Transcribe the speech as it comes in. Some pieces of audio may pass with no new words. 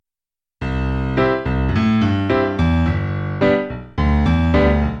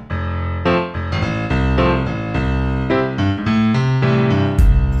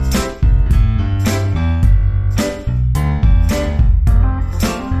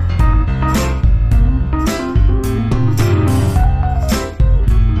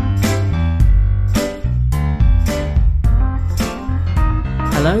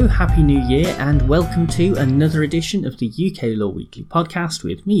Happy New Year and welcome to another edition of the UK Law Weekly podcast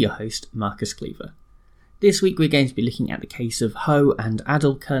with me, your host, Marcus Cleaver. This week we're going to be looking at the case of Ho and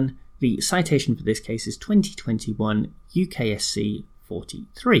Adolkun. The citation for this case is 2021 UKSC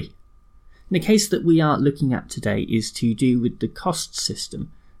 43. And the case that we are looking at today is to do with the cost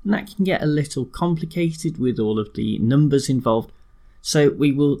system, and that can get a little complicated with all of the numbers involved, so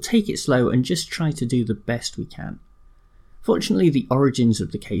we will take it slow and just try to do the best we can. Fortunately, the origins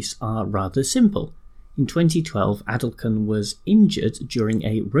of the case are rather simple. In 2012, Adolkun was injured during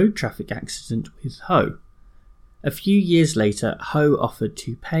a road traffic accident with Ho. A few years later, Ho offered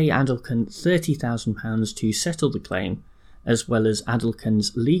to pay Adolkun £30,000 to settle the claim, as well as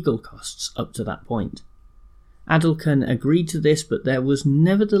Adolkun's legal costs up to that point. Adolkun agreed to this, but there was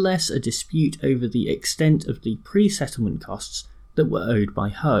nevertheless a dispute over the extent of the pre-settlement costs that were owed by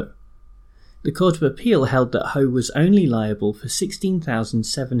Ho. The Court of Appeal held that Ho was only liable for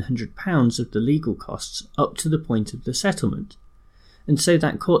 £16,700 of the legal costs up to the point of the settlement, and so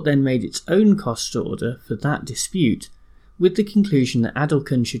that court then made its own cost order for that dispute, with the conclusion that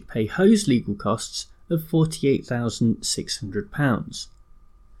Adolkun should pay Ho's legal costs of £48,600.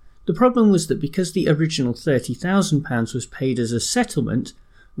 The problem was that because the original £30,000 was paid as a settlement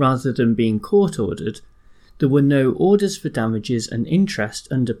rather than being court-ordered, there were no orders for damages and interest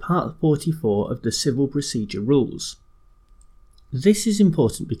under Part 44 of the Civil Procedure Rules. This is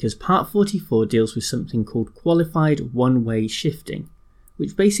important because Part 44 deals with something called qualified one-way shifting,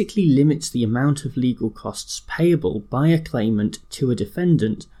 which basically limits the amount of legal costs payable by a claimant to a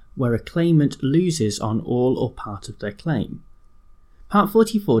defendant where a claimant loses on all or part of their claim. Part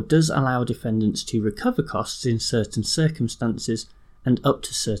 44 does allow defendants to recover costs in certain circumstances and up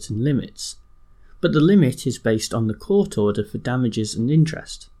to certain limits, but the limit is based on the court order for damages and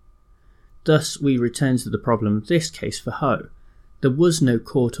interest. Thus, we return to the problem of this case for Ho. There was no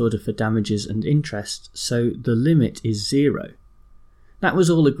court order for damages and interest, so the limit is zero. That was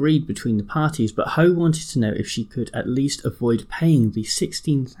all agreed between the parties, but Ho wanted to know if she could at least avoid paying the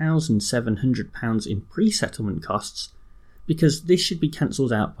 £16,700 in pre-settlement costs, because this should be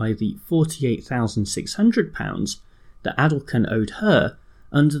cancelled out by the £48,600 that Adolkun owed her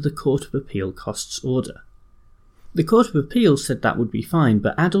under the Court of Appeal costs order. The Court of Appeal said that would be fine,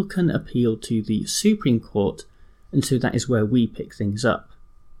 but Adolkun appealed to the Supreme Court, and so that is where we pick things up.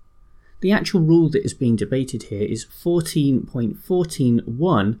 The actual rule that is being debated here is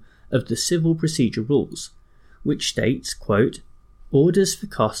 14.14.1 of the Civil Procedure Rules, which states, quote, "Orders for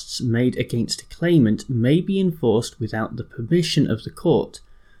costs made against a claimant may be enforced without the permission of the court,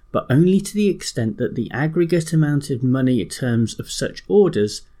 but only to the extent that the aggregate amount of money terms of such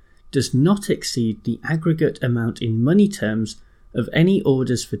orders does not exceed the aggregate amount in money terms of any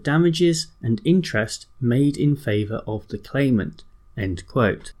orders for damages and interest made in favour of the claimant." End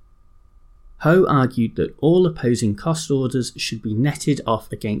quote. Ho argued that all opposing cost orders should be netted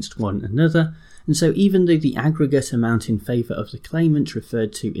off against one another, and so even though the aggregate amount in favour of the claimant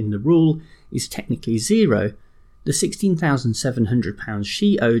referred to in the rule is technically zero, the £16,700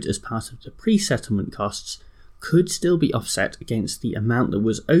 she owed as part of the pre-settlement costs could still be offset against the amount that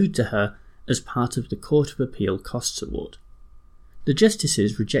was owed to her as part of the Court of Appeal costs award. The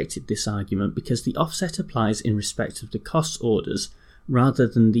justices rejected this argument because the offset applies in respect of the costs orders rather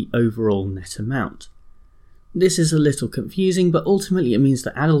than the overall net amount. This is a little confusing, but ultimately it means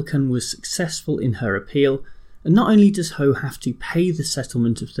that Adolkun was successful in her appeal, and not only does Ho have to pay the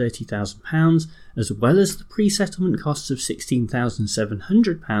settlement of £30,000 as well as the pre-settlement costs of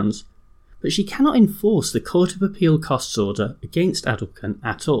 £16,700, but she cannot enforce the Court of Appeal costs order against Adolkun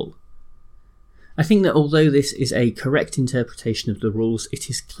at all. I think that although this is a correct interpretation of the rules, it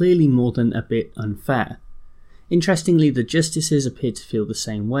is clearly more than a bit unfair. Interestingly, the justices appeared to feel the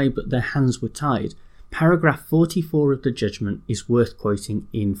same way, but their hands were tied. Paragraph 44 of the judgment is worth quoting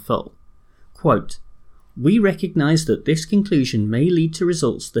in full. Quote, "We recognise that this conclusion may lead to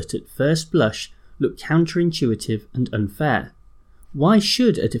results that at first blush look counterintuitive and unfair. Why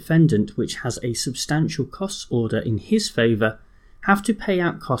should a defendant which has a substantial costs order in his favour have to pay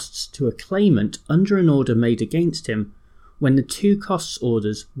out costs to a claimant under an order made against him when the two costs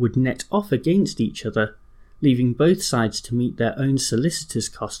orders would net off against each other, leaving both sides to meet their own solicitors'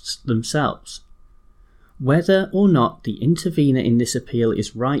 costs themselves? Whether or not the intervener in this appeal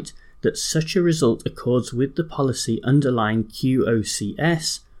is right that such a result accords with the policy underlying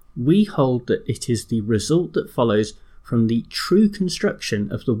QOCS, we hold that it is the result that follows from the true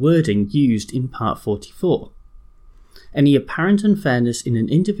construction of the wording used in Part 44. Any apparent unfairness in an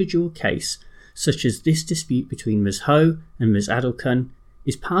individual case, such as this dispute between Ms. Ho and Ms. Adolkun,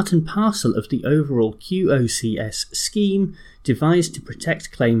 is part and parcel of the overall QOCS scheme devised to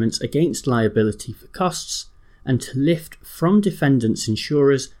protect claimants against liability for costs and to lift from defendants'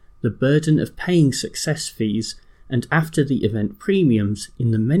 insurers the burden of paying success fees and after the event premiums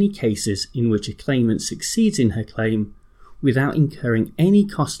in the many cases in which a claimant succeeds in her claim without incurring any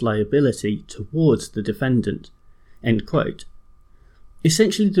cost liability towards the defendant." End quote.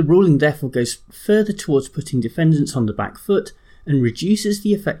 Essentially, the ruling therefore goes further towards putting defendants on the back foot and reduces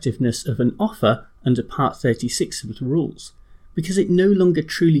the effectiveness of an offer under Part 36 of the rules, because it no longer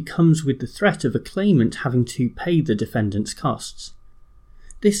truly comes with the threat of a claimant having to pay the defendant's costs.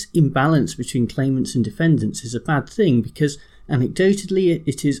 This imbalance between claimants and defendants is a bad thing because, anecdotally,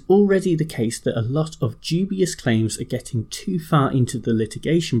 it is already the case that a lot of dubious claims are getting too far into the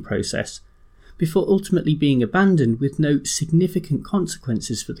litigation process before ultimately being abandoned with no significant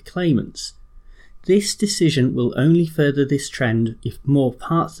consequences for the claimants. This decision will only further this trend if more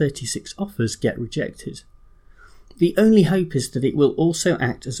Part 36 offers get rejected. The only hope is that it will also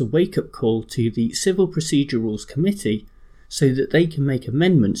act as a wake-up call to the Civil Procedure Rules Committee so that they can make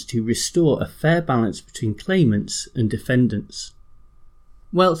amendments to restore a fair balance between claimants and defendants.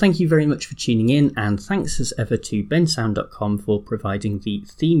 Well, thank you very much for tuning in, and thanks as ever to bensound.com for providing the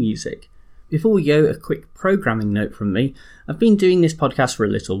theme music. Before we go, a quick programming note from me. I've been doing this podcast for a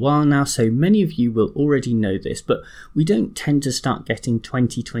little while now, so many of you will already know this, but we don't tend to start getting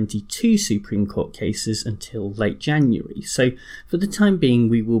 2022 Supreme Court cases until late January, so for the time being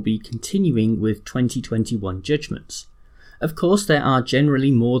we will be continuing with 2021 judgments. Of course, there are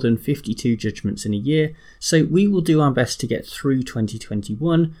generally more than 52 judgments in a year, so we will do our best to get through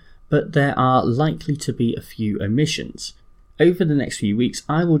 2021, but there are likely to be a few omissions. Over the next few weeks,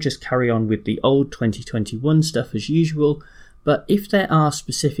 I will just carry on with the old 2021 stuff as usual, but if there are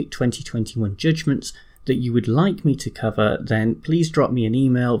specific 2021 judgments that you would like me to cover, then please drop me an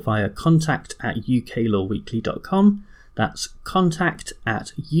email via contact@uklawweekly.com. That's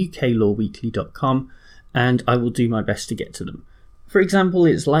contact@uklawweekly.com, and I will do my best to get to them. For example,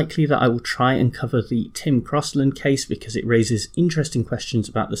 it's likely that I will try and cover the Tim Crossland case because it raises interesting questions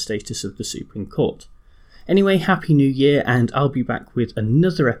about the status of the Supreme Court. Anyway, Happy New Year, and I'll be back with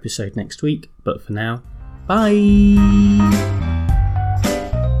another episode next week, but for now, bye!